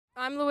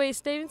I'm Louise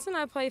Stephenson.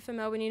 I play for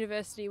Melbourne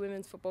University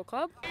Women's Football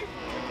Club.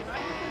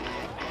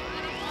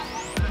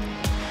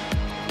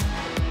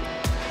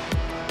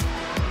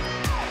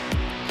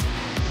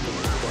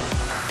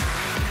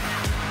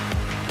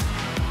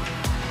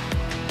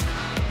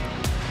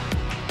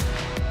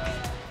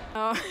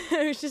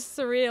 It was just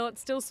surreal. It's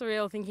still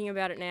surreal thinking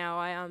about it now.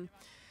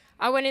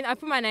 I went in. I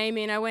put my name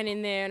in. I went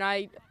in there, and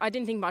I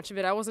didn't think much of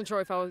it. I wasn't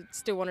sure if I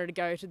still wanted to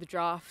go to the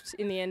draft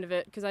in the end of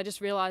it, because I just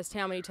realised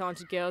how many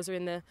talented girls are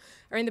in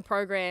the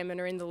program and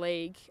are in the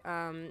league.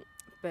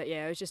 But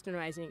yeah, it was just an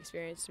amazing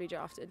experience to be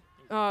drafted.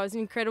 Oh, it was an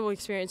incredible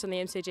experience on the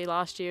MCG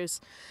last year. It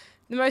was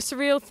the most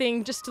surreal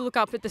thing, just to look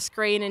up at the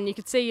screen and you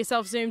could see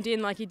yourself zoomed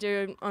in like you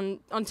do on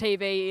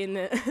TV in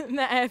the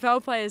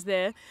AFL players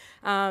there.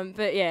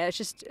 But yeah, it's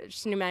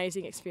just an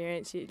amazing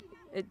experience.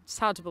 It's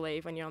hard to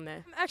believe when you're on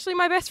there. Actually,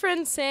 my best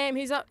friend Sam,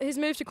 he's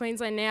moved to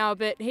Queensland now,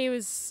 but I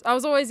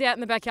was always out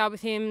in the backyard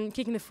with him,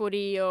 kicking the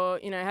footy or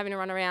having a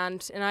run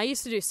around. And I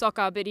used to do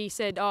soccer, but he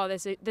said, "Oh,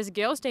 there's a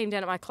girls team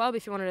down at my club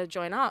if you wanted to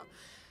join up."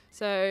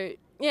 So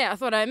yeah, I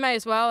thought I may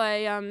as well.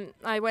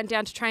 I went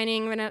down to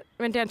training,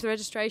 went down to the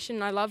registration,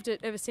 and I loved it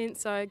ever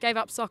since. So I gave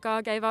up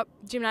soccer, gave up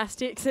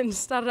gymnastics, and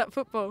started up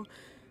football.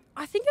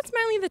 I think it's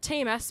mainly the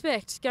team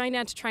aspect, going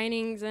down to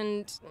trainings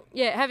and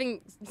yeah, having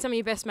some of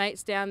your best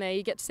mates down there.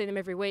 You get to see them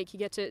every week. You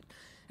get to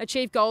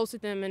achieve goals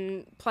with them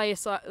and play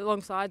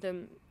alongside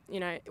them,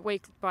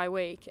 week by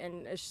week.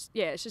 And it's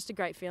just a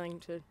great feeling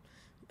to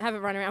have a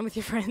run around with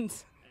your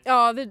friends.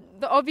 Oh, the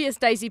obvious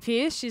Daisy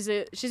Pearce. She's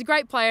a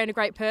great player and a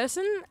great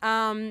person.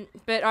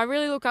 But I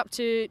really look up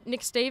to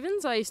Nick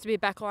Stevens. I used to be a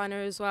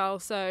backliner as well.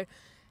 So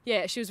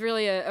yeah, she was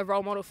really a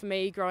role model for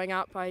me growing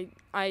up.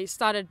 I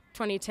started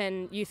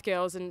 2010 Youth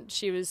Girls, and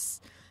she was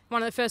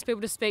one of the first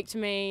people to speak to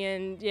me.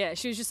 And yeah,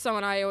 she was just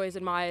someone I always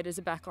admired as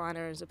a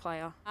backliner, as a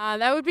player.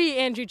 That would be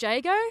Andrew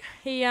Jago.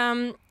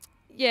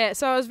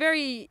 So I was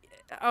very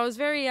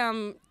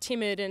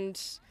timid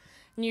and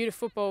new to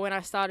football when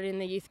I started in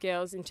the Youth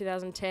Girls in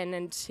 2010,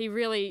 and he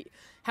really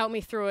helped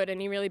me through it,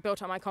 and he really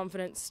built up my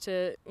confidence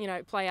to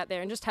play out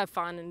there and just have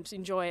fun and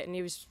enjoy it, and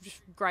he was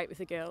just great with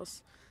the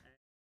girls.